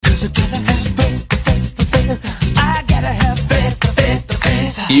You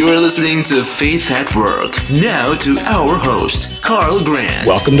are listening to Faith at Work. Now to our host, Carl Grant.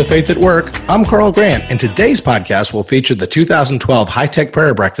 Welcome to Faith at Work. I'm Carl Grant, and today's podcast will feature the 2012 High-Tech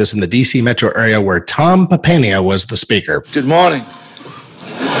Prayer Breakfast in the D.C. metro area where Tom Papania was the speaker. Good morning.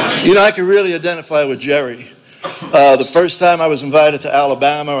 You know, I can really identify with Jerry. The first time I was invited to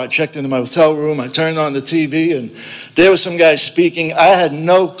Alabama, I checked into my hotel room, I turned on the TV, and there was some guy speaking. I had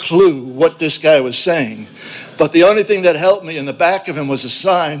no clue what this guy was saying. But the only thing that helped me in the back of him was a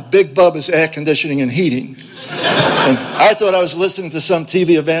sign, Big Bubba's Air Conditioning and Heating. And I thought I was listening to some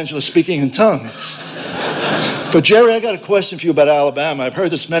TV evangelist speaking in tongues. But Jerry, I got a question for you about Alabama. I've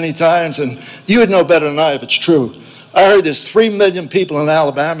heard this many times, and you would know better than I if it's true. I heard there's 3 million people in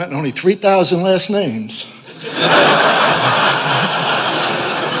Alabama and only 3,000 last names.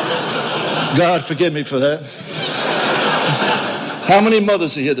 God forgive me for that. How many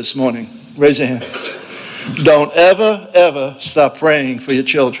mothers are here this morning? Raise your hands. Don't ever stop praying for your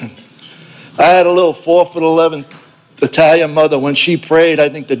children. I had a little 4'11" Italian mother. When she prayed, I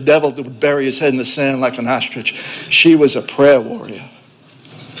think the devil would bury his head in the sand like an ostrich. She was a prayer warrior.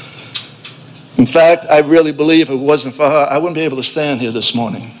 In fact, I really believe if it wasn't for her, I wouldn't be able to stand here this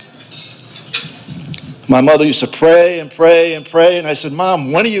morning. My mother used to pray and pray and pray, and I said,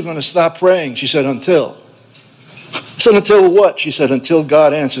 Mom, when are you going to stop praying? She said, until. I said, until what? She said, until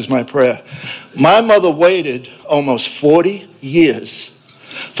God answers my prayer. My mother waited almost 40 years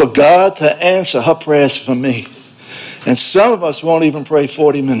for God to answer her prayers for me. And some of us won't even pray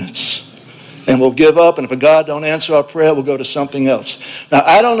 40 minutes. And we'll give up, and if God don't answer our prayer, we'll go to something else. Now,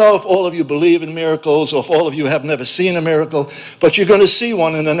 I don't know if all of you believe in miracles or if all of you have never seen a miracle, but you're going to see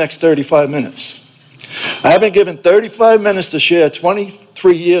one in the next 35 minutes. I've been given 35 minutes to share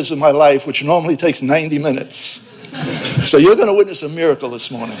 23 years of my life, which normally takes 90 minutes. So you're going to witness a miracle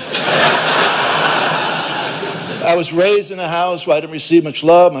this morning. I was raised in a house where I didn't receive much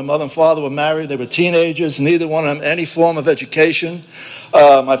love. My mother and father were married. They were teenagers. Neither one of them any form of education.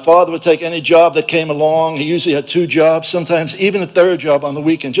 My father would take any job that came along. He usually had 2 jobs, sometimes even a 3rd job on the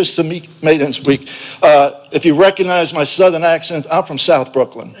weekend, just to make ends week. If you recognize my southern accent, I'm from South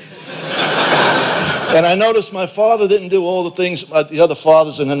Brooklyn. And I noticed my father didn't do all the things the other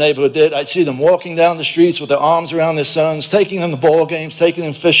fathers in the neighborhood did. I'd see them walking down the streets with their arms around their sons, taking them to ball games, taking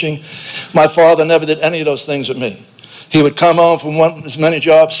them fishing. My father never did any of those things with me. He would come home from one of his many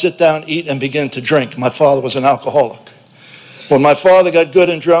jobs, sit down, eat, and begin to drink. My father was an alcoholic. When my father got good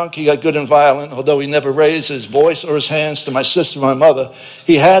and drunk, he got good and violent. Although he never raised his voice or his hands to my sister and my mother,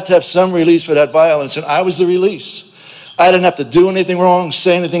 he had to have some release for that violence, and I was the release. I didn't have to do anything wrong,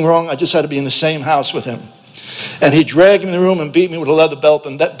 say anything wrong. I just had to be in the same house with him. And he dragged me in the room and beat me with a leather belt.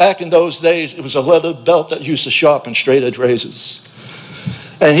 And back in those days, it was a leather belt that used to sharpen straight edge razors.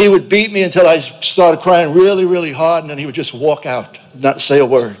 And he would beat me until I started crying really, really hard. And then he would just walk out, not say a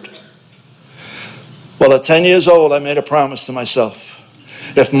word. Well, at 10 years old, I made a promise to myself.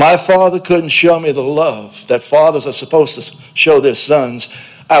 If my father couldn't show me the love that fathers are supposed to show their sons,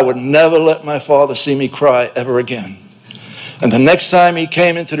 I would never let my father see me cry ever again. And the next time he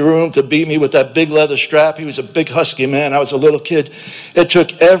came into the room to beat me with that big leather strap, he was a big husky man, I was a little kid. It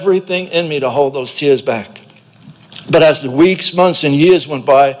took everything in me to hold those tears back. But as the weeks, months, and years went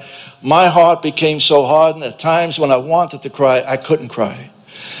by, my heart became so hardened at times when I wanted to cry, I couldn't cry.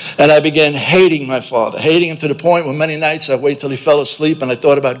 And I began hating my father, hating him to the point where many nights I'd wait till he fell asleep and I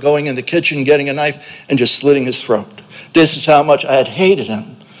thought about going in the kitchen, getting a knife, and just slitting his throat. This is how much I had hated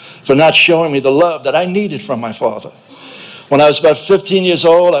him for not showing me the love that I needed from my father. When I was about 15 years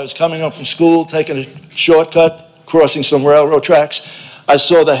old, I was coming home from school, taking a shortcut, crossing some railroad tracks. I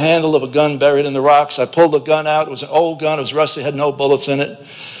saw the handle of a gun buried in the rocks. I pulled the gun out. It was an old gun. It was rusty, had no bullets in it.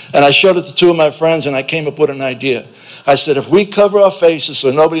 And I showed it to 2 of my friends, and I came up with an idea. I said, if we cover our faces so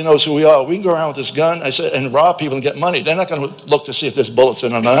nobody knows who we are, we can go around with this gun, I said, and rob people and get money. They're not going to look to see if there's bullets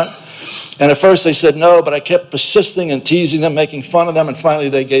in it or not. And at first they said no, but I kept persisting and teasing them, making fun of them, and finally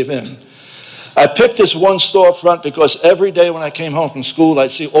they gave in. I picked this one storefront because every day when I came home from school,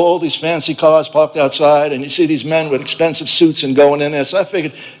 I'd see all these fancy cars parked outside, and you see these men with expensive suits and going in there. So I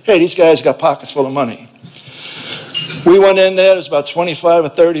figured, hey, these guys got pockets full of money. We went in there. There's about 25 or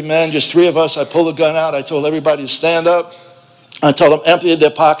 30 men, just 3 of us. I pulled a gun out. I told everybody to stand up. I told them empty their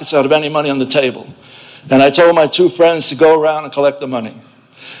pockets out of any money on the table. And I told my 2 friends to go around and collect the money.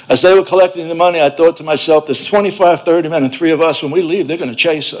 As they were collecting the money, I thought to myself, there's 25, 30 men, and 3 of us. When we leave, they're going to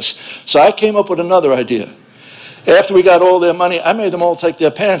chase us. So I came up with another idea. After we got all their money, I made them all take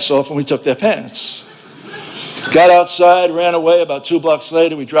their pants off, and we took their pants. Got outside, ran away. About 2 blocks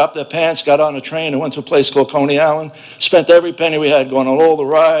later, we dropped their pants, got on a train, and went to a place called Coney Island. Spent every penny we had going on all the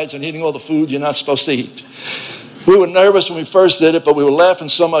rides and eating all the food you're not supposed to eat. We were nervous when we first did it, but we were laughing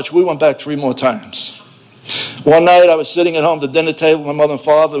so much, we went back 3 more times. One night, I was sitting at home at the dinner table with my mother and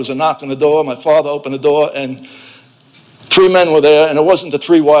father. There was a knock on the door. My father opened the door, and 3 men were there, and it wasn't the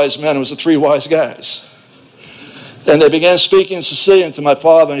 3 wise men, it was the 3 wise guys. And they began speaking in Sicilian to my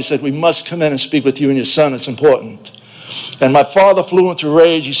father, and he said, "We must come in and speak with you and your son. It's important." And my father flew into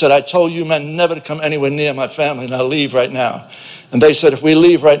rage. He said, "I told you men never to come anywhere near my family. Now leave right now." And they said, "If we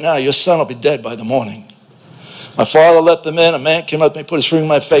leave right now, your son will be dead by the morning." My father let them in. A man came up to me, put his finger in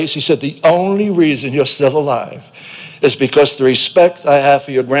my face. He said, "The only reason you're still alive is because the respect I have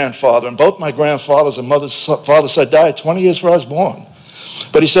for your grandfather." And both my grandfathers and mother's father's side died 20 years before I was born.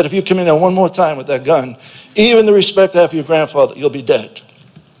 But he said, "If you come in there one more time with that gun, even the respect I have for your grandfather, you'll be dead."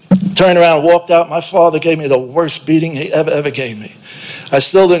 Turned around, walked out. My father gave me the worst beating he ever gave me. I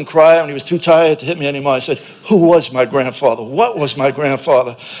still didn't cry when he was too tired to hit me anymore. I said, "Who was my grandfather? What was my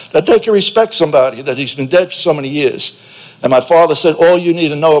grandfather? That they can respect somebody, that he's been dead for so many years." And my father said, "All you need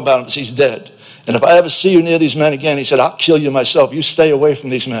to know about him is he's dead. And if I ever see you near these men again," he said, "I'll kill you myself. You stay away from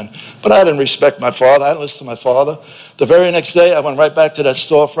these men." But I didn't respect my father. I didn't listen to my father. The very next day, I went right back to that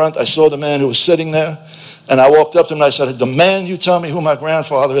storefront. I saw the man who was sitting there. And I walked up to him and I said, "Demand you tell me who my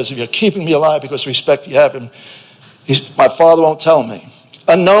grandfather is if you're keeping me alive because respect you have him." My father won't tell me.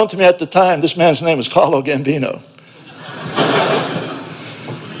 Unknown to me at the time, this man's name was Carlo Gambino.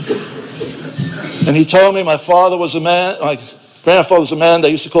 And he told me my father was a man, my grandfather was a man they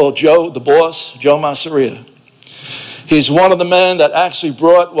used to call Joe, the boss, Joe Masseria. He's one of the men that actually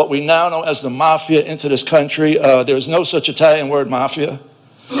brought what we now know as the mafia into this country. There is no such Italian word, mafia.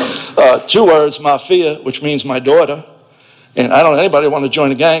 2 words, mafia, which means my daughter. And I don't know anybody want to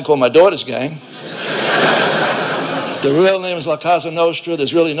join a gang called my daughter's gang. The real name is La Casa Nostra.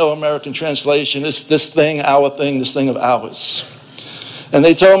 There's really no American translation. It's this thing, our thing, this thing of ours. And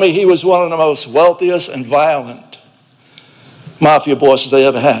they told me he was one of the most wealthiest and violent mafia bosses they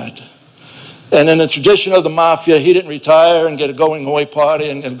ever had. And in the tradition of the mafia, he didn't retire and get a going-away party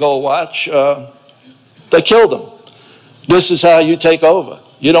and go watch. They killed him. This is how you take over.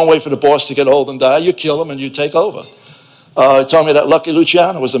 You don't wait for the boss to get old and die. You kill him and you take over. He told me that Lucky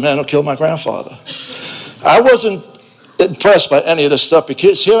Luciano was the man who killed my grandfather. I wasn't impressed by any of this stuff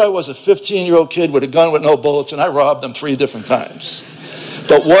because here I was, a 15-year-old kid with a gun with no bullets, and I robbed them 3 different times.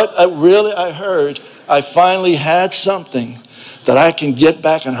 But what I heard, I finally had something that I can get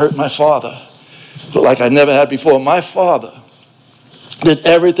back and hurt my father like I never had before. My father did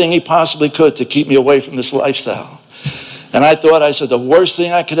everything he possibly could to keep me away from this lifestyle. And I said, the worst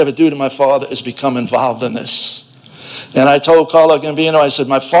thing I could ever do to my father is become involved in this. And I told Carlo Gambino, I said,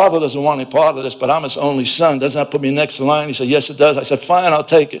 my father doesn't want any part of this, but I'm his only son. Doesn't that put me next in line? He said, yes, it does. I said, fine, I'll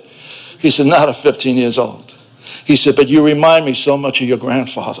take it. He said, not at 15 years old. He said, but you remind me so much of your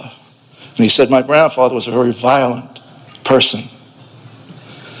grandfather. And he said, my grandfather was a very violent person.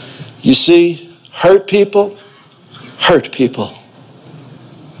 You see, hurt people.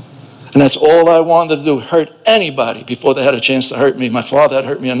 And that's all I wanted to do, hurt anybody before they had a chance to hurt me. My father had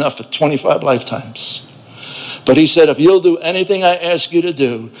hurt me enough for 25 lifetimes. But he said, if you'll do anything I ask you to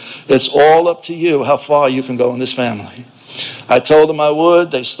do, it's all up to you how far you can go in this family. I told them I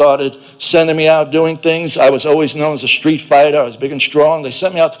would. They started sending me out doing things. I was always known as a street fighter. I was big and strong. They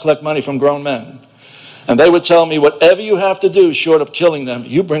sent me out to collect money from grown men. And they would tell me, whatever you have to do short of killing them,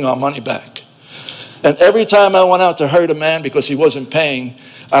 you bring our money back. And every time I went out to hurt a man because he wasn't paying,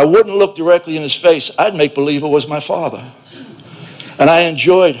 I wouldn't look directly in his face. I'd make believe it was my father. And I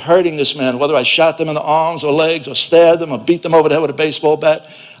enjoyed hurting this man, whether I shot them in the arms or legs or stabbed them or beat them over the head with a baseball bat.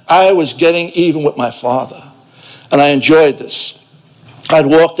 I was getting even with my father. And I enjoyed this. I'd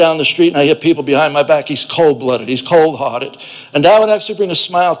walk down the street and I hear people behind my back, he's cold-blooded, he's cold-hearted. And that would actually bring a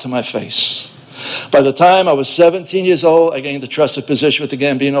smile to my face. By the time I was 17 years old, I gained a trusted position with the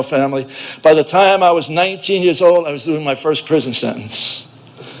Gambino family. By the time I was 19 years old, I was doing my first prison sentence.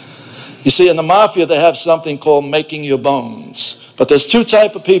 You see, in the mafia, they have something called making your bones. But there's 2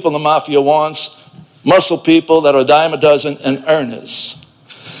 types of people the mafia wants: muscle people that are a dime a dozen and earners.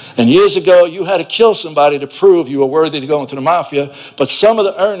 And years ago, you had to kill somebody to prove you were worthy to go into the mafia, but some of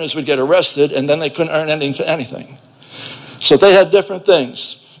the earners would get arrested and then they couldn't earn anything for anything. So they had different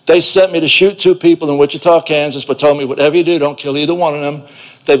things. They sent me to shoot 2 people in Wichita, Kansas, but told me, whatever you do, don't kill either one of them.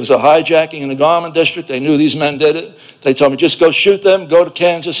 There was a hijacking in the Garment District. They knew these men did it. They told me, just go shoot them, go to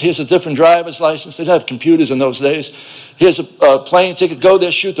Kansas. Here's a different driver's license. They didn't have computers in those days. Here's a plane ticket. Go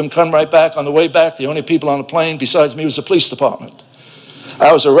there, shoot them, come right back. On the way back, the only people on the plane besides me was the police department.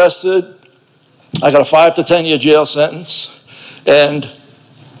 I was arrested. I got a 5 to 10 year jail sentence. And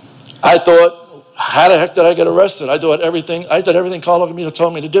I thought, how the heck did I get arrested? I did everything Carlo Gambino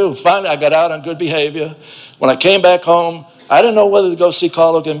told me to do. Finally, I got out on good behavior. When I came back home, I didn't know whether to go see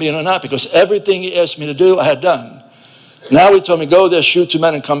Carlo Gambino or not, because everything he asked me to do, I had done. Now he told me, go there, shoot 2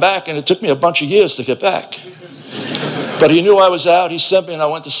 men, and come back. And it took me a bunch of years to get back. But he knew I was out. He sent me, and I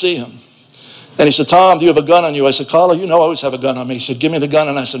went to see him. And he said, Tom, do you have a gun on you? I said, Carlo, you know I always have a gun on me. He said, give me the gun.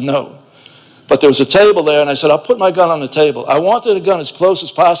 And I said, no. But there was a table there, and I said, I'll put my gun on the table. I wanted a gun as close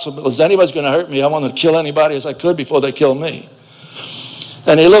as possible. As anybody's going to hurt me, I wanted to kill anybody as I could before they kill me.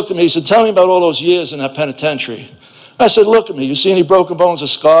 And he looked at me. He said, tell me about all those years in that penitentiary. I said, look at me. You see any broken bones or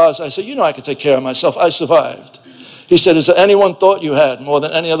scars? I said, you know I could take care of myself. I survived. He said, is there any one thought you had more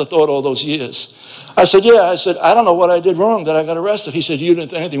than any other thought all those years? I said, yeah. I said, I don't know what I did wrong that I got arrested. He said, you didn't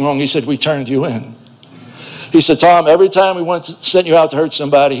do anything wrong. He said, we turned you in. He said, Tom, every time we sent you out to hurt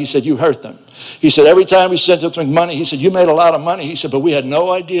somebody, he said, you hurt them. He said, every time we sent them to make money, he said, you made a lot of money. He said, but we had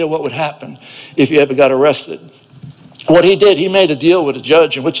no idea what would happen if you ever got arrested. What he did, he made a deal with a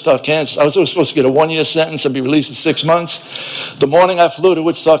judge in Wichita, Kansas. I was supposed to get a 1-year sentence and be released in 6 months. The morning I flew to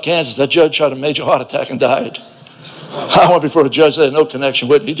Wichita, Kansas, that judge had a major heart attack and died. I went before a judge that had no connection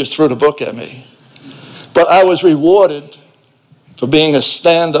with me. He just threw the book at me. But I was rewarded for being a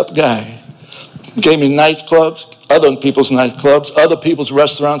stand-up guy. He gave me nightclubs, other people's nightclubs, other people's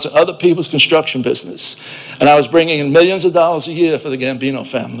restaurants, and other people's construction business. And I was bringing in millions of dollars a year for the Gambino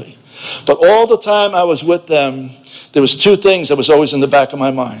family. But all the time I was with them, there was 2 things that was always in the back of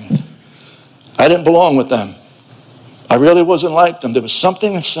my mind. I didn't belong with them. I really wasn't like them. There was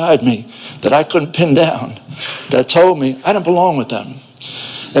something inside me that I couldn't pin down that told me I didn't belong with them.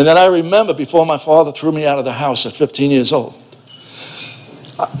 And then I remember before my father threw me out of the house at 15 years old,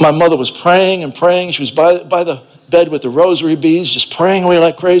 my mother was praying and praying. She was by the bed with the rosary beads, just praying away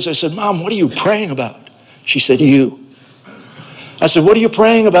like crazy. I said, Mom, what are you praying about? She said, you. I said, what are you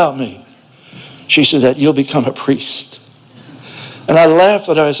praying about me? She said, that you'll become a priest. And I laughed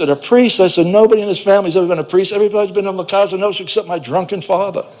at her. I said, a priest? I said, nobody in this family's ever been a priest. Everybody's been in La Casa Nostra except my drunken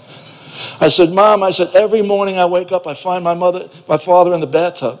father. I said, Mom, I said, every morning I wake up, I find my father in the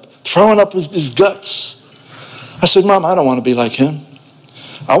bathtub, throwing up his guts. I said, Mom, I don't want to be like him.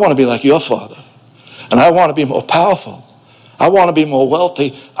 I want to be like your father. And I want to be more powerful. I want to be more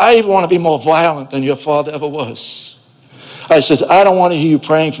wealthy. I even want to be more violent than your father ever was. I said, I don't want to hear you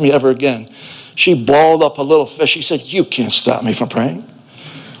praying for me ever again. She balled up a little fish. She said, you can't stop me from praying.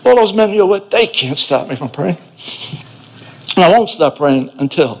 All those men you're with, they can't stop me from praying. And I won't stop praying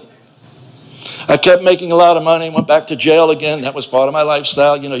until. I kept making a lot of money, went back to jail again. That was part of my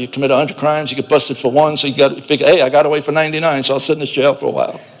lifestyle. You know, you commit 100 crimes, you get busted for 1, so you got to figure, hey, I got away for 99, so I'll sit in this jail for a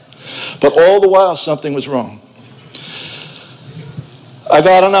while. But all the while, something was wrong. I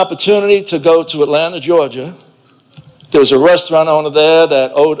got an opportunity to go to Atlanta, Georgia. There was a restaurant owner there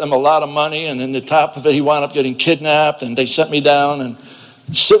that owed him a lot of money, and in the top of it, he wound up getting kidnapped, and they sent me down and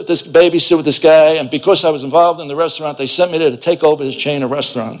sit with this guy, and because I was involved in the restaurant, they sent me there to take over his chain of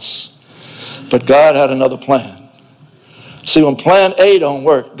restaurants. But God had another plan. See, when plan A don't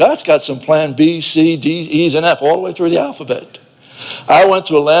work, God's got some plan B, C, D, E's, and F, all the way through the alphabet. I went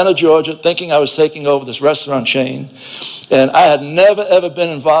to Atlanta, Georgia, thinking I was taking over this restaurant chain, and I had never, ever been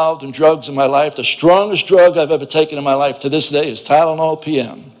involved in drugs in my life. The strongest drug I've ever taken in my life to this day is Tylenol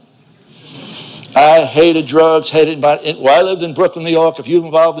PM. I hated drugs, well, I lived in Brooklyn, New York. If you were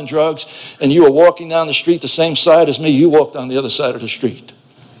involved in drugs and you were walking down the street the same side as me, you walked on the other side of the street.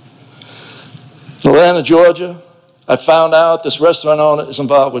 In Atlanta, Georgia, I found out this restaurant owner is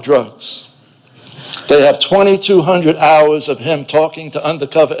involved with drugs. They have 2,200 hours of him talking to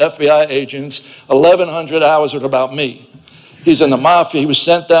undercover FBI agents. 1,100 hours are about me. He's in the mafia. He was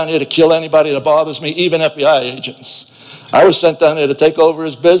sent down here to kill anybody that bothers me, even FBI agents. I was sent down here to take over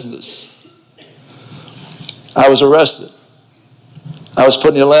his business. I was arrested. I was put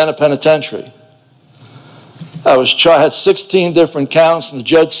in the Atlanta Penitentiary. I had 16 different counts, and the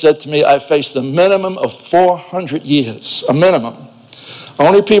judge said to me, I faced a minimum of 400 years, a minimum.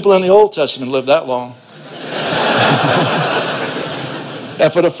 Only people in the Old Testament lived that long.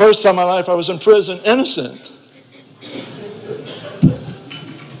 And for the first time in my life, I was in prison, innocent.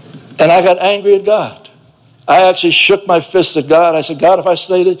 And I got angry at God. I actually shook my fist at God. I said, God, if I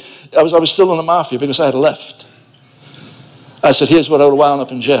stayed, I was still in the mafia because I had left. I said, here's what I would have wound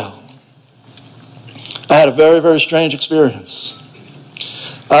up in jail. I had a very, very strange experience.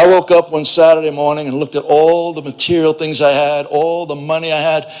 I woke up one Saturday morning and looked at all the material things I had, all the money I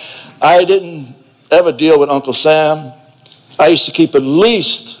had. I didn't ever deal with Uncle Sam. I used to keep at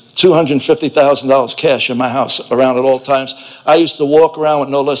least $250,000 cash in my house around at all times. I used to walk around with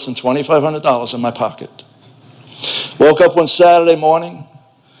no less than $2,500 in my pocket. Woke up one Saturday morning,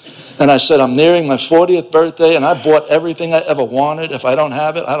 and I said, I'm nearing my 40th birthday, and I bought everything I ever wanted. If I don't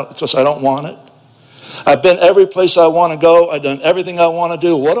have it, because I don't want it. I've been every place I want to go. I've done everything I want to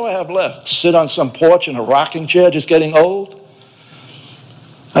do. What do I have left? Sit on some porch in a rocking chair just getting old?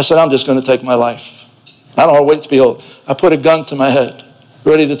 I said, I'm just going to take my life. I don't want to wait to be old. I put a gun to my head,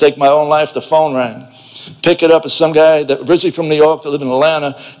 ready to take my own life. The phone rang. Pick it up. It's some guy that originally from New York that lived in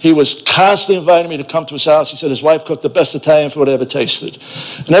Atlanta. He was constantly inviting me to come to his house. He said his wife cooked the best Italian food I ever tasted.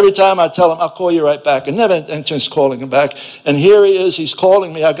 And every time I tell him, I'll call you right back, and never intends calling him back. And here he is. He's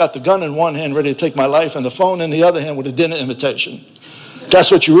calling me. I got the gun in one hand, ready to take my life, and the phone in the other hand with a dinner invitation.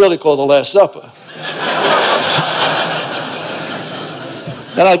 That's what you really call the Last Supper.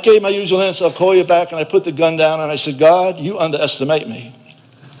 And I gave my usual answer, I'll call you back, and I put the gun down, and I said, God, you underestimate me.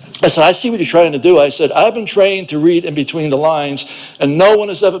 I said, I see what you're trying to do. I said, I've been trained to read in between the lines, and no one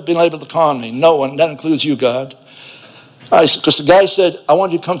has ever been able to con me. No one. That includes you, God. Because the guy said, I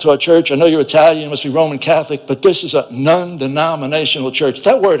want you to come to our church. I know you're Italian, you must be Roman Catholic, but this is a non-denominational church.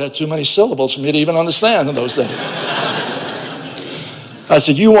 That word had too many syllables for me to even understand in those days. I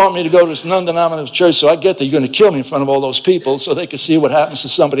said, you want me to go to this non-denominational church, so I get that you're going to kill me in front of all those people so they can see what happens to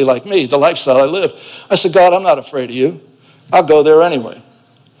somebody like me, the lifestyle I live. I said, God, I'm not afraid of you. I'll go there anyway.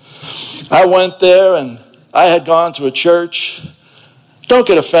 I went there, and I had gone to a church. Don't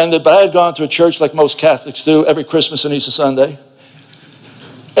get offended, but I had gone to a church like most Catholics do every Christmas and Easter Sunday.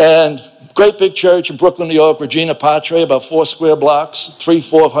 And great big church in Brooklyn, New York, Regina Patre, about 4 square blocks,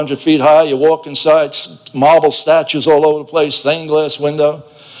 400 feet high. You walk inside, marble statues all over the place, stained glass window.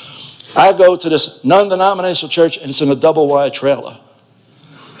 I go to this non-denominational church, and it's in a double-wide trailer.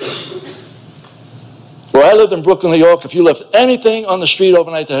 Where I lived in Brooklyn, New York, if you left anything on the street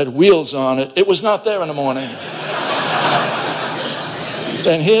overnight that had wheels on it, it was not there in the morning.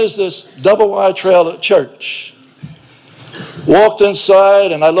 And here's this double-wide trailer church. Walked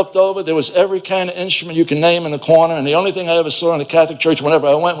inside, and I looked over. There was every kind of instrument you can name in the corner, and the only thing I ever saw in the Catholic church whenever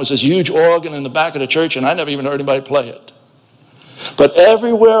I went was this huge organ in the back of the church, and I never even heard anybody play it. But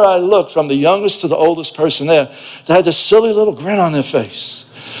everywhere I looked, from the youngest to the oldest person there, they had this silly little grin on their face.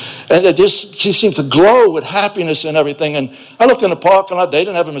 And they seemed to glow with happiness and everything. And I looked in the parking lot. They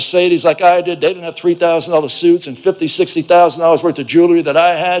didn't have a Mercedes like I did. They didn't have $3,000 suits and $50,000, $60,000 worth of jewelry that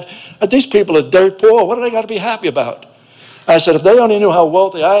I had. These people are dirt poor. What do they got to be happy about? I said, if they only knew how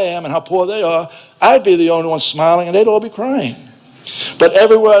wealthy I am and how poor they are, I'd be the only one smiling and they'd all be crying. But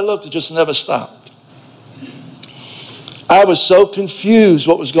everywhere I looked, it just never stopped. I was so confused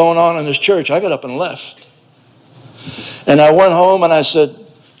what was going on in this church. I got up and left. And I went home and I said,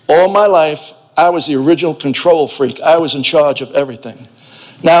 all my life, I was the original control freak. I was in charge of everything.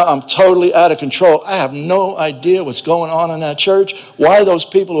 Now I'm totally out of control. I have no idea what's going on in that church. Why those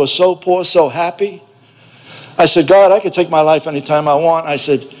people who are so poor, so happy? I said, God, I can take my life anytime I want. I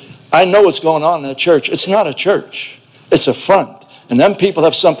said, I know what's going on in that church. It's not a church. It's a front. And them people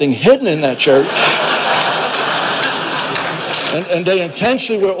have something hidden in that church. And they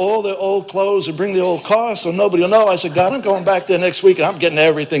intentionally wear all their old clothes and bring the old car so nobody will know. I said, God, I'm going back there next week and I'm getting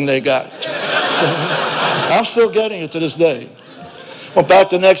everything they got. I'm still getting it to this day. Went back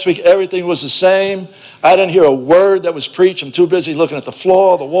the next week, everything was the same. I didn't hear a word that was preached. I'm too busy looking at the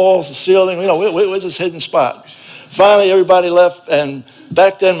floor, the walls, the ceiling. Where's this hidden spot? Finally, everybody left, and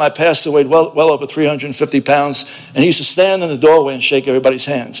back then my pastor weighed well over 350 pounds, and he used to stand in the doorway and shake everybody's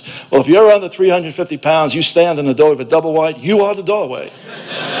hands. Well, if you're under 350 pounds, you stand in the doorway with a double wide, you are the doorway.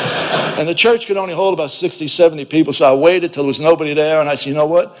 And the church could only hold about 60, 70 people, so I waited till there was nobody there, and I said, you know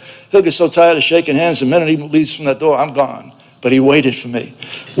what? He'll get so tired of shaking hands, the minute he leaves from that door, I'm gone. But he waited for me.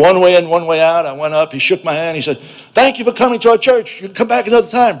 One way in, one way out. I went up, he shook my hand, he said, thank you for coming to our church. You can come back another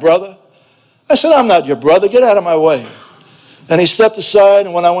time, brother. I said, I'm not your brother. Get out of my way. And he stepped aside,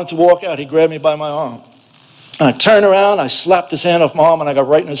 and when I went to walk out, he grabbed me by my arm. And I turned around, I slapped his hand off my arm, and I got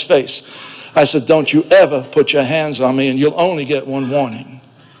right in his face. I said, don't you ever put your hands on me, and you'll only get one warning.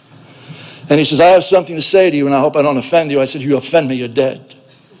 And he says, I have something to say to you, and I hope I don't offend you. I said, you offend me, you're dead.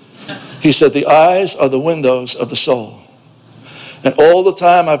 He said, the eyes are the windows of the soul. And all the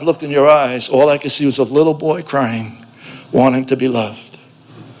time I've looked in your eyes, all I could see was a little boy crying, wanting to be loved.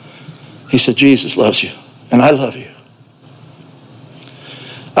 He said, Jesus loves you, and I love you.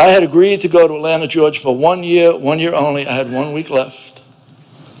 I had agreed to go to Atlanta, Georgia for 1 year only. I had 1 week left.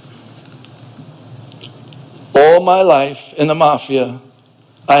 All my life in the mafia,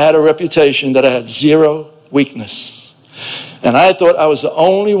 I had a reputation that I had zero weakness. And I thought I was the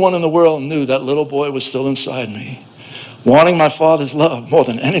only one in the world who knew that little boy was still inside me. wanting my Father's love more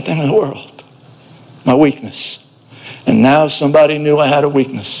than anything in the world, my weakness. And now somebody knew I had a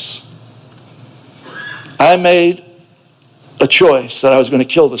weakness. I made a choice that I was going to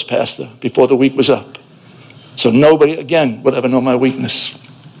kill this pastor before the week was up. So nobody, again, would ever know my weakness.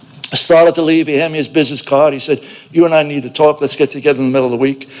 I started to leave. He handed me his business card. He said, you and I need to talk. Let's get together in the middle of the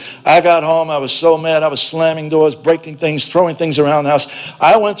week. I got home. I was so mad. I was slamming doors, breaking things, throwing things around the house.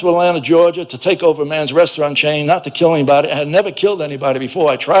 I went to Atlanta, Georgia to take over a man's restaurant chain, not to kill anybody. I had never killed anybody before.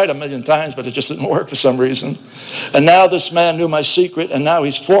 I tried a million times, but it just didn't work for some reason. And now this man knew my secret, and now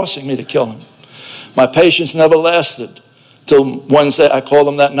he's forcing me to kill him. My patience never lasted till Wednesday. I called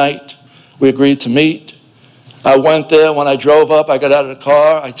him that night. We agreed to meet. I went there. When I drove up, I got out of the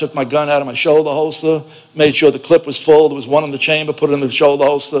car. I took my gun out of my shoulder holster, made sure the clip was full. There was one in the chamber, put it in the shoulder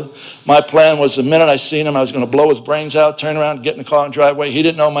holster. My plan was the minute I seen him, I was going to blow his brains out, turn around, get in the car and drive away. He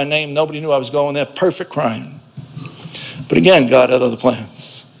didn't know my name. Nobody knew I was going there. Perfect crime. But again, God had other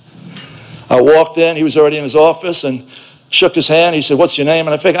plans. I walked in. He was already in his office and shook his hand. He said, what's your name?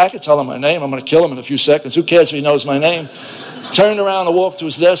 And I figured I could tell him my name. I'm going to kill him in a few seconds. Who cares if he knows my name? Turned around and walked to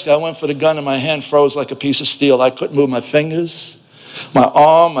his desk. I went for the gun and my hand froze like a piece of steel. I couldn't move my fingers, my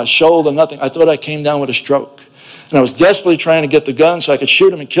arm, my shoulder, nothing. I thought I came down with a stroke. And I was desperately trying to get the gun so I could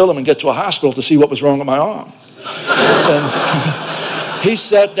shoot him and kill him and get to a hospital to see what was wrong with my arm. And he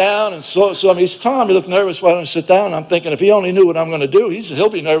sat down and saw me. He said, Tom, you look nervous. Why don't you sit down? I'm thinking, if he only knew what I'm going to do, he'll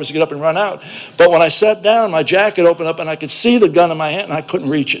be nervous to get up and run out. But when I sat down, my jacket opened up and I could see the gun in my hand and I couldn't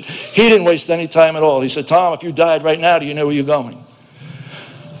reach it. He didn't waste any time at all. He said, Tom, if you died right now, do you know where you're going?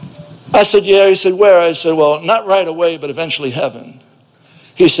 I said, yeah. He said, where? I said, well, not right away, but eventually heaven.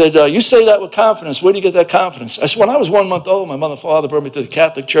 He said, you say that with confidence. Where do you get that confidence? I said, when I was 1 month old, my mother and father brought me to the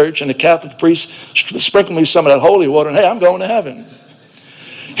Catholic church, and the Catholic priest sprinkled me some of that holy water, and hey, I'm going to heaven.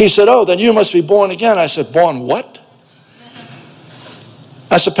 He said, oh, then you must be born again. I said, born what?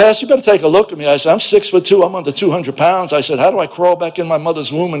 I said, Pastor, you better take a look at me. I said, I'm 6'2", I'm under 200 pounds. I said, how do I crawl back in my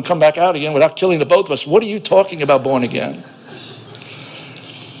mother's womb and come back out again without killing the both of us? What are you talking about, born again?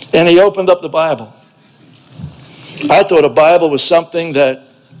 And he opened up the Bible. I thought a Bible was something that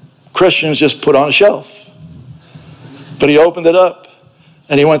Christians just put on a shelf. But he opened it up,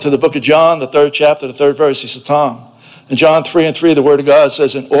 and he went to the book of John, the 3rd chapter, the 3rd verse. He said, Tom, in John 3:3, the word of God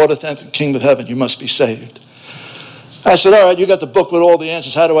says, in order to enter the kingdom of heaven, you must be saved. I said, all right, you got the book with all the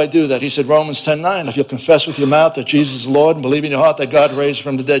answers. How do I do that? He said, Romans 10:9, if you'll confess with your mouth that Jesus is Lord and believe in your heart that God raised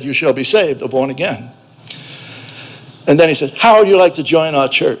from the dead, you shall be saved or born again. And then he said, how would you like to join our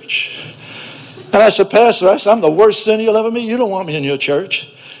church? And I said, Pastor, I'm the worst sinner you'll ever meet. You don't want me in your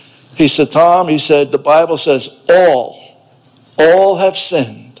church. He said, Tom, he said, the Bible says all have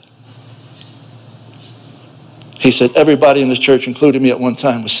sinned. He said, everybody in this church, including me at one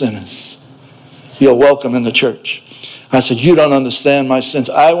time, was sinners. You're welcome in the church. I said, you don't understand my sins.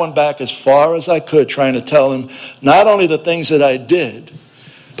 I went back as far as I could trying to tell him not only the things that I did,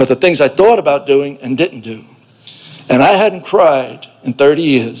 but the things I thought about doing and didn't do. And I hadn't cried in 30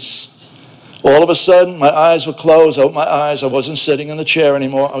 years. All of a sudden, my eyes were closed. I opened my eyes. I wasn't sitting in the chair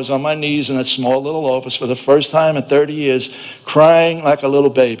anymore. I was on my knees in that small little office for the first time in 30 years, crying like a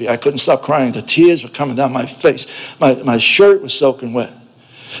little baby. I couldn't stop crying. The tears were coming down my face. My shirt was soaking wet.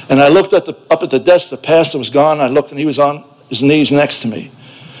 And I looked up at the desk. The pastor was gone. I looked, and he was on his knees next to me.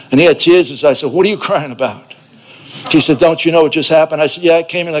 And he had tears in his eyes. I said, what are you crying about? He said, don't you know what just happened? I said, yeah, I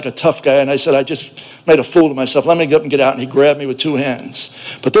came in like a tough guy. And I said, I just made a fool of myself. Let me get up and get out. And he grabbed me with 2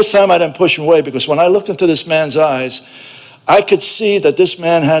 hands. But this time I didn't push him away, because when I looked into this man's eyes, I could see that this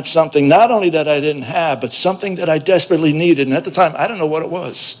man had something, not only that I didn't have, but something that I desperately needed. And at the time, I didn't know what it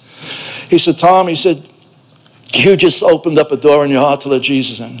was. He said, Tom, he said, you just opened up a door in your heart to let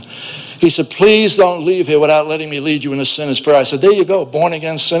Jesus in. He said, please don't leave here without letting me lead you in a sinner's prayer. I said, there you go, born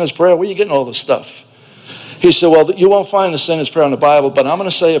again sinner's prayer. Where are you getting all this stuff? He said, well, you won't find the sinner's prayer in the Bible, but I'm going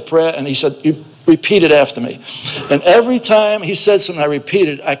to say a prayer. And he said, you repeat it after me. And every time he said something, I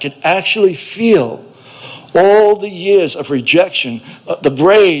repeated, I could actually feel all the years of rejection, the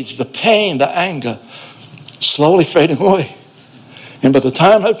rage, the pain, the anger, slowly fading away. And by the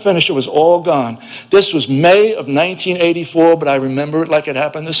time I finished, it was all gone. This was May of 1984, but I remember it like it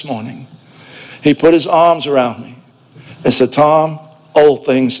happened this morning. He put his arms around me and said, Tom, old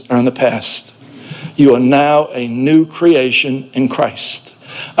things are in the past. You are now a new creation in Christ.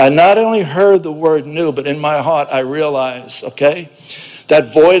 I not only heard the word new, but in my heart I realized, okay,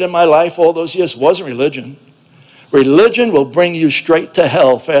 that void in my life all those years wasn't religion. Religion will bring you straight to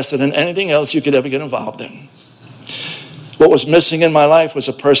hell faster than anything else you could ever get involved in. What was missing in my life was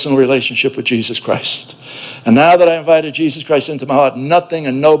a personal relationship with Jesus Christ. And now that I invited Jesus Christ into my heart, nothing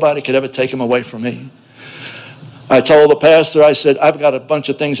and nobody could ever take him away from me. I told the pastor, I said, I've got a bunch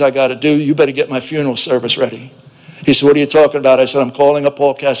of things I got to do. You better get my funeral service ready. He said, what are you talking about? I said, I'm calling up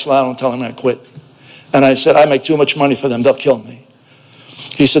Paul Castellano and telling him I quit. And I said, I make too much money for them. They'll kill me.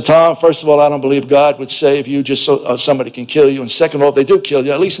 He said, Tom, first of all, I don't believe God would save you just so somebody can kill you. And second of all, if they do kill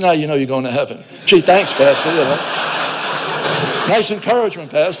you, at least now you know you're going to heaven. Gee, thanks, Pastor. You know. Nice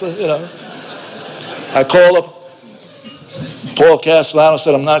encouragement, Pastor. You know. I called up Paul Castellano,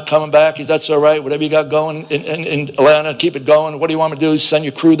 said, I'm not coming back. He said, that's all right. Whatever you got going in Atlanta, keep it going. What do you want me to do? Send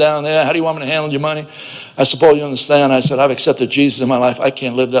your crew down there? How do you want me to handle your money? I said, Paul, you understand? I said, I've accepted Jesus in my life. I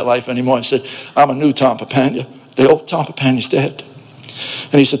can't live that life anymore. I said, I'm a new Tom Papania. The old Tom Papania's dead.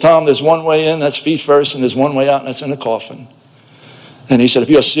 And he said, Tom, there's one way in, that's feet first, and there's one way out, and that's in a coffin. And he said, if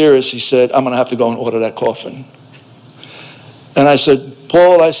you're serious, he said, I'm going to have to go and order that coffin. And I said,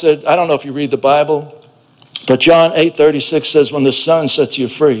 Paul, I said, I don't know if you read the Bible, but John 8:36 says, when the Son sets you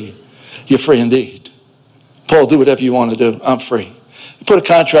free, you're free indeed. Paul, do whatever you want to do. I'm free. He put a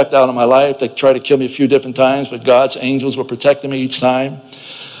contract out on my life. They tried to kill me a few different times, but God's angels were protecting me each time.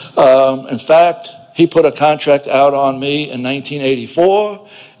 In fact, he put a contract out on me in 1984,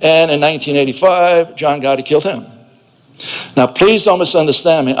 and in 1985, John Gotti killed him. Now, please don't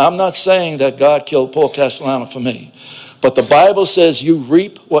misunderstand me. I'm not saying that God killed Paul Castellano for me, but the Bible says you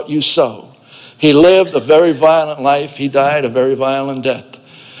reap what you sow. He lived a very violent life. He died a very violent death.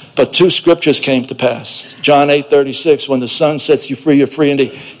 But two scriptures came to pass. John 8:36, when the Son sets you free, you're free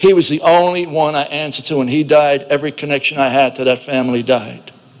indeed. He was the only one I answered to. When he died, every connection I had to that family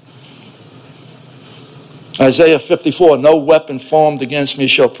died. Isaiah 54, no weapon formed against me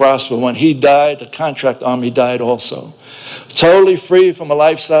shall prosper. When he died, the contract on me died also. Totally free from a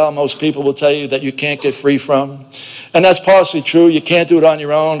lifestyle most people will tell you that you can't get free from. And that's partially true. You can't do it on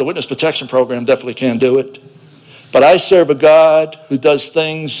your own. The Witness Protection Program definitely can't do it. But I serve a God who does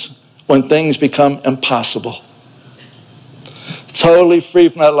things when things become impossible. Totally free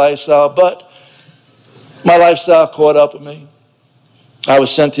from that lifestyle, but my lifestyle caught up with me. I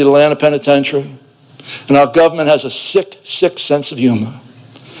was sent to the Atlanta Penitentiary, and our government has a sick, sick sense of humor.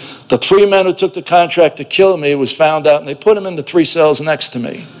 The three men who took the contract to kill me was found out, and they put them in the 3 cells next to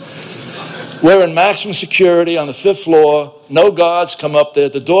me. We're in maximum security on the 5th floor. No guards come up there.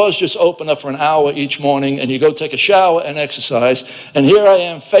 The doors just open up for an hour each morning, and you go take a shower and exercise. And here I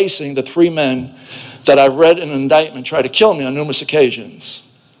am facing the 3 men that I read in an indictment try to kill me on numerous occasions.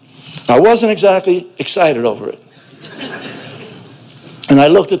 I wasn't exactly excited over it. And I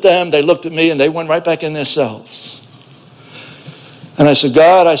looked at them, they looked at me, and they went right back in their cells. And I said,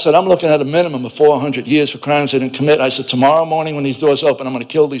 God, I said, I'm looking at a minimum of 400 years for crimes they didn't commit. I said, tomorrow morning when these doors open, I'm going to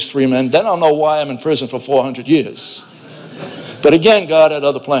kill these 3 men. Then I'll know why I'm in prison for 400 years. But again, God had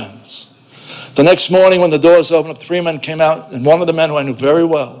other plans. The next morning when the doors opened up, 3 men came out, and one of the men who I knew very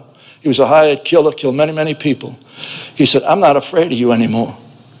well, he was a hired killer, killed many, many people. He said, I'm not afraid of you anymore.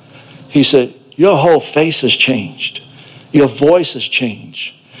 He said, your whole face has changed. Your voice has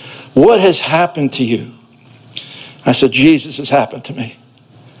changed. What has happened to you? I said, Jesus has happened to me.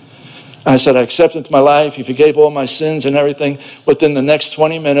 I said, I accepted into my life. He forgave all my sins and everything. Within the next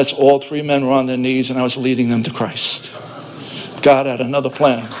 20 minutes, all 3 men were on their knees, and I was leading them to Christ. God had another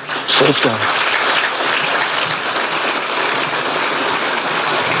plan. Praise God.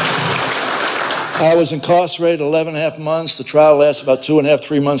 I was incarcerated 11 and a half months. The trial lasted about 2.5,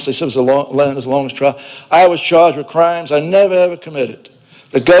 3 months. They said it was the longest trial. I was charged with crimes I never, ever committed.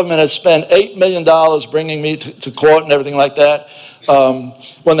 The government had spent $8 million bringing me to court and everything like that.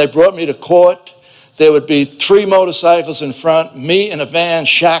 When they brought me to court, there would be 3 motorcycles in front, me in a van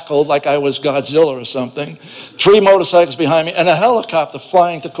shackled like I was Godzilla or something, 3 motorcycles behind me, and a helicopter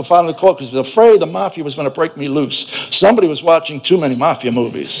flying to front of the court because I was afraid the mafia was going to break me loose. Somebody was watching too many mafia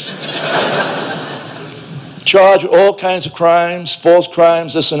movies. Charged with all kinds of crimes, false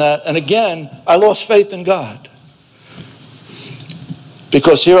crimes, this and that. And again, I lost faith in God.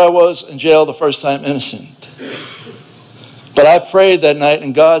 Because here I was in jail the first time innocent. But I prayed that night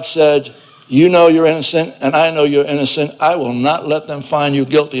and God said, you know you're innocent and I know you're innocent. I will not let them find you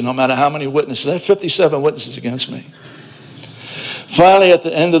guilty no matter how many witnesses. I had 57 witnesses against me. Finally, at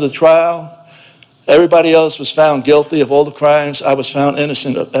the end of the trial, everybody else was found guilty of all the crimes. I was found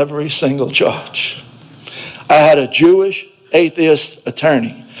innocent of every single charge. I had a Jewish atheist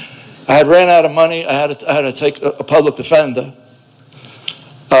attorney. I had ran out of money. I had to take a public defender.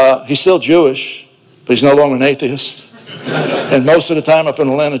 He's still Jewish, but he's no longer an atheist. And most of the time up in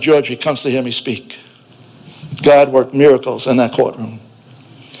Atlanta, Georgia, he comes to hear me speak. God worked miracles in that courtroom.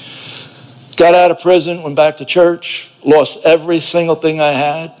 Got out of prison, went back to church, lost every single thing I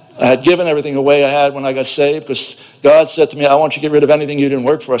had. I had given everything away I had when I got saved because God said to me, I want you to get rid of anything you didn't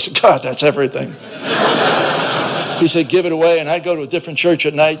work for. I said, God, that's everything. He said, give it away. And I'd go to a different church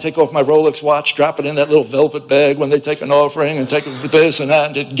at night, take off my Rolex watch, drop it in that little velvet bag when they take an offering and take this and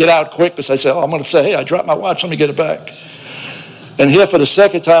that, and get out quick because I said, I'm going to say, hey, I dropped my watch, let me get it back. And here for the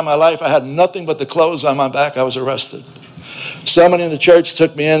second time in my life, I had nothing but the clothes on my back. I was arrested. Somebody in the church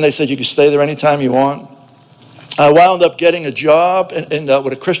took me in. They said, you can stay there anytime you want. I wound up getting a job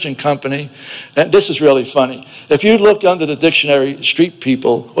with a Christian company. And this is really funny. If you look under the dictionary, street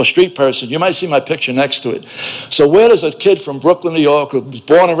people or street person, you might see my picture next to it. So where does a kid from Brooklyn, New York, who was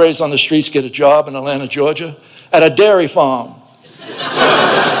born and raised on the streets, get a job in Atlanta, Georgia? At a dairy farm.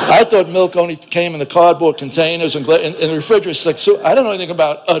 I thought milk only came in the cardboard containers and the refrigerators. Like, so I don't know anything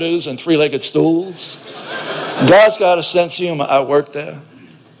about udders and three-legged stools. God's got a sense of humor. I worked there.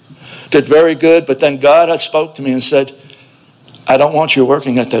 Did very good, but then God had spoke to me and said, I don't want you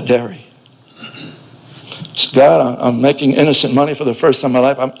working at that dairy. So God, I'm making innocent money for the first time in my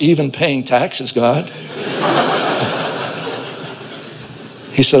life. I'm even paying taxes, God.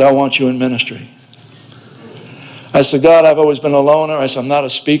 He said, I want you in ministry. I said, God, I've always been a loner. I said, I'm not a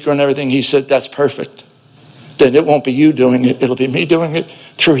speaker and everything. He said, that's perfect. Then it won't be you doing it. It'll be me doing it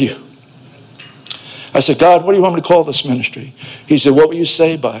through you. I said, God, what do you want me to call this ministry? He said, what were you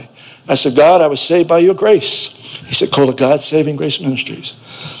saved by? I said, God, I was saved by your grace. He said, call it God Saving Grace Ministries.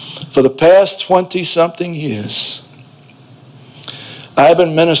 For the past 20-something years, I've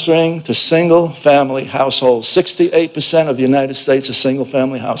been ministering to single-family households. 68% of the United States is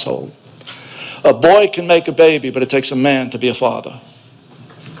single-family household. A boy can make a baby, but it takes a man to be a father.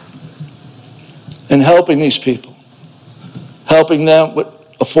 And helping these people, helping them with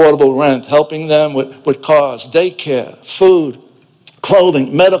affordable rent, helping them with cars, daycare, food,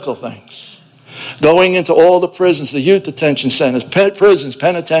 clothing, medical things. Going into all the prisons, the youth detention centers, prisons,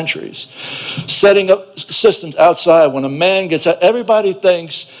 penitentiaries. Setting up systems outside. When a man gets out, everybody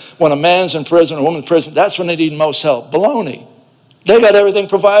thinks when a man's in prison, or a woman's in prison, that's when they need most help. Baloney. They got everything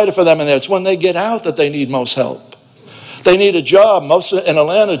provided for them in there. It's when they get out that they need most help. They need a job. In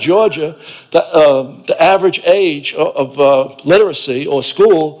Atlanta, Georgia, the average age of literacy or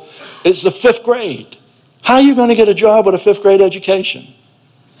school is the 5th grade. How are you going to get a job with a 5th grade education?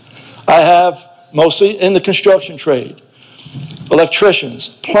 I have mostly in the construction trade, electricians,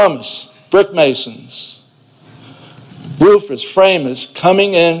 plumbers, brick masons, roofers, framers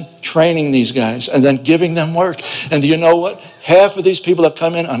coming in, training these guys, and then giving them work. And do you know what? Half of these people that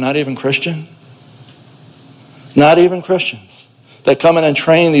come in are not even Christian. Not even Christians. They come in and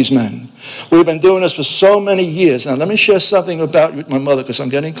train these men. We've been doing this for so many years. Now let me share something about my mother because I'm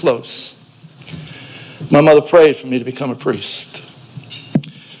getting close. My mother prayed for me to become a priest.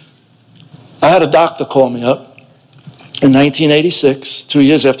 I had a doctor call me up in 1986, 2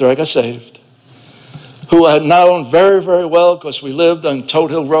 years after I got saved, who I had known very, very well because we lived on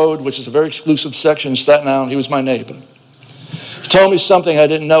Toad Hill Road, which is a very exclusive section in Staten Island. He was my neighbor. He told me something I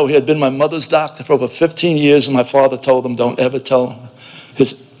didn't know. He had been my mother's doctor for over 15 years, and my father told him, don't ever tell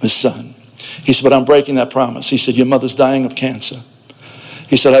his son. He said, but I'm breaking that promise. He said, your mother's dying of cancer.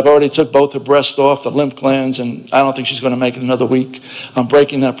 He said, I've already took both her breasts off, the lymph glands, and I don't think she's going to make it another week. I'm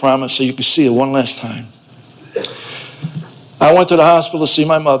breaking that promise so you can see her one last time. I went to the hospital to see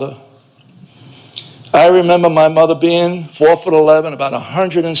my mother. I remember my mother being 4'11", about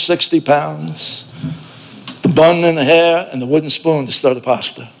 160 pounds, the bun in the hair and the wooden spoon to stir the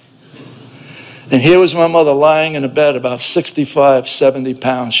pasta. And here was my mother lying in a bed about 65, 70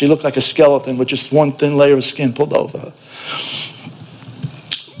 pounds. She looked like a skeleton with just one thin layer of skin pulled over her.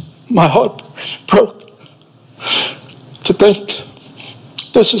 My heart broke to think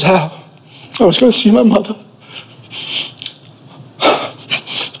this is how I was going to see my mother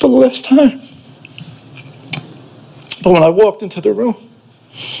for the last time. But when I walked into the room,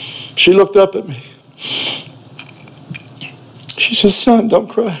 she looked up at me. She said, son, don't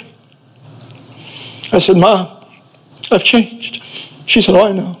cry. I said, Mom, I've changed. She said, oh,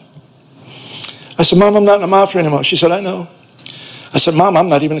 I know. I said, Mom, I'm not in the mafia anymore. She said, I know. I said, Mom, I'm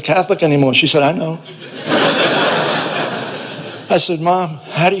not even a Catholic anymore. She said, I know. I said, Mom,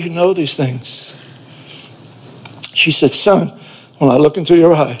 how do you know these things? She said, son, when I look into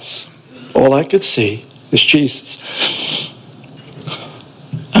your eyes, all I could see is Jesus.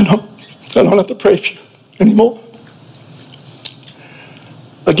 I don't have to pray for you anymore.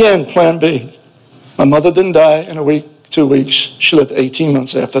 Again, plan B. My mother didn't die in a week, 2 weeks. She lived 18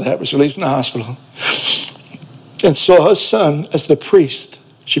 months after that, was released from the hospital. And saw her son as the priest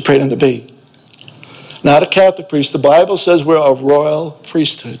she prayed him to be. Not a Catholic priest. The Bible says we're a royal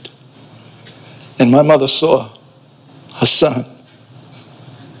priesthood. And my mother saw her son.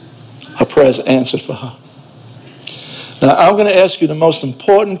 Her prayers answered for her. Now, I'm going to ask you the most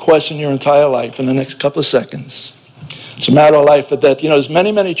important question in your entire life in the next couple of seconds. It's a matter of life or death. You know, there's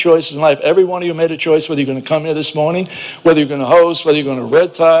many, many choices in life. Every one of you made a choice whether you're going to come here this morning, whether you're going to host, whether you're going to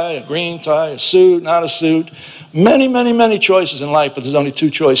red tie, a green tie, a suit, not a suit. Many, many, many choices in life, but there's only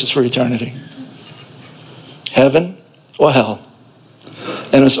two choices for eternity. Heaven or hell.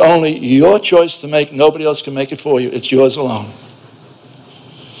 And it's only your choice to make. Nobody else can make it for you. It's yours alone.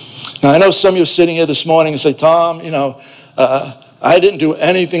 Now, I know some of you are sitting here this morning and say, Tom, you know, I didn't do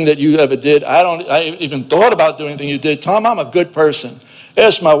anything that you ever did. I even thought about doing anything you did. Tom, I'm a good person.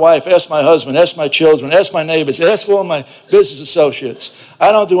 Ask my wife, ask my husband, ask my children, ask my neighbors, ask all my business associates.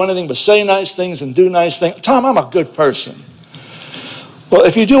 I don't do anything but say nice things and do nice things. Tom, I'm a good person. Well,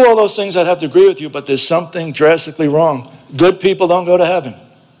 if you do all those things, I'd have to agree with you, but there's something drastically wrong. Good people don't go to heaven.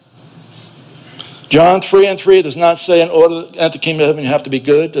 John 3:3 does not say in order to enter the kingdom of heaven you have to be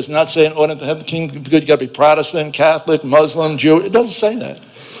good. Does not say in order to have the kingdom of good you got to be Protestant, Catholic, Muslim, Jew. It doesn't say that.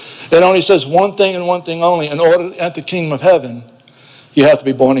 It only says one thing and one thing only. In order to enter the kingdom of heaven, you have to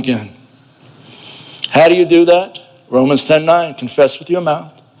be born again. How do you do that? Romans 10:9, confess with your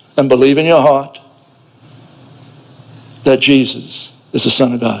mouth and believe in your heart that Jesus is the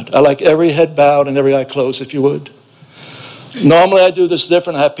Son of God. I like every head bowed and every eye closed, if you would. Normally I do this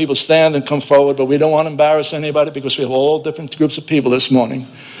different. I have people stand and come forward, but we don't want to embarrass anybody because we have all different groups of people this morning.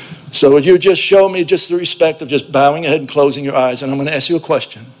 So would you just show me just the respect of just bowing your head and closing your eyes, and I'm going to ask you a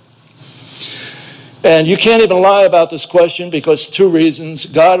question. And you can't even lie about this question because two reasons.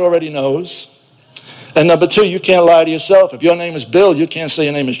 God already knows. And number two, you can't lie to yourself. If your name is Bill, you can't say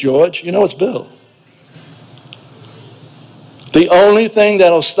your name is George. You know it's Bill. The only thing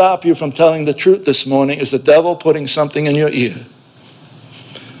that'll stop you from telling the truth this morning is the devil putting something in your ear.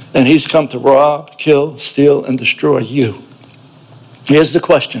 And he's come to rob, kill, steal, and destroy you. Here's the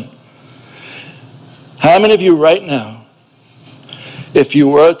question. How many of you right now, if you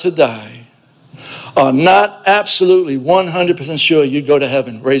were to die, are not absolutely 100% sure you'd go to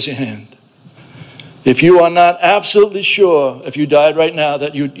heaven? Raise your hand. If you are not absolutely sure, if you died right now,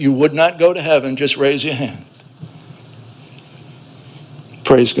 that you would not go to heaven, just raise your hand.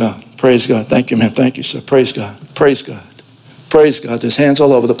 Praise God. Praise God. Thank you, man. Thank you, sir. Praise God. Praise God. Praise God. There's hands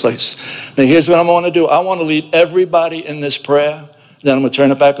all over the place. Now, here's what I want to do. I want to lead everybody in this prayer. Then I'm going to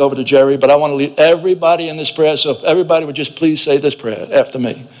turn it back over to Jerry. But I want to lead everybody in this prayer. So if everybody would just please say this prayer after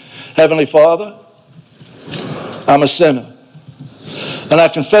me. Heavenly Father, I'm a sinner. And I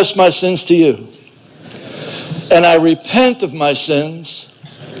confess my sins to you. And I repent of my sins,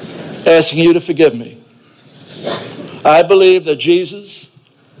 asking you to forgive me. I believe that Jesus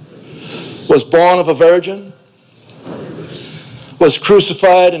was born of a virgin, was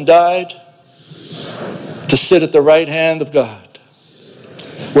crucified and died to sit at the right hand of God.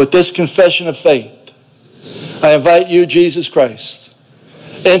 With this confession of faith, I invite you, Jesus Christ,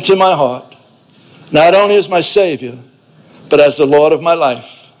 into my heart, not only as my Savior, but as the Lord of my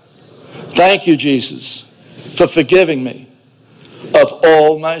life. Thank you, Jesus, for forgiving me of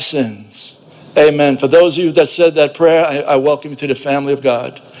all my sins. Amen. For those of you that said that prayer, I welcome you to the family of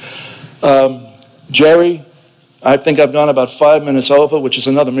God. Jerry, I think I've gone about 5 minutes over, which is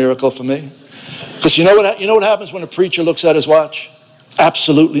another miracle for me. Because you know what happens when a preacher looks at his watch?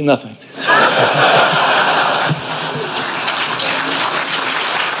 Absolutely nothing.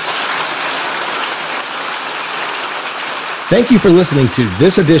 Thank you for listening to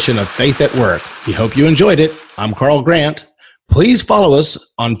this edition of Faith at Work. We hope you enjoyed it. I'm Carl Grant. Please follow us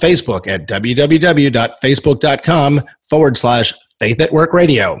on Facebook at www.facebook.com/Faith at Work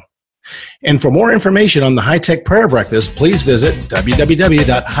Radio. And for more information on the High Tech Prayer Breakfast, please visit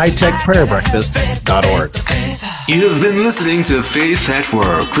www.hightechprayerbreakfast.org. You have been listening to Faith at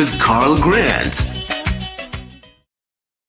Work with Carl Grant.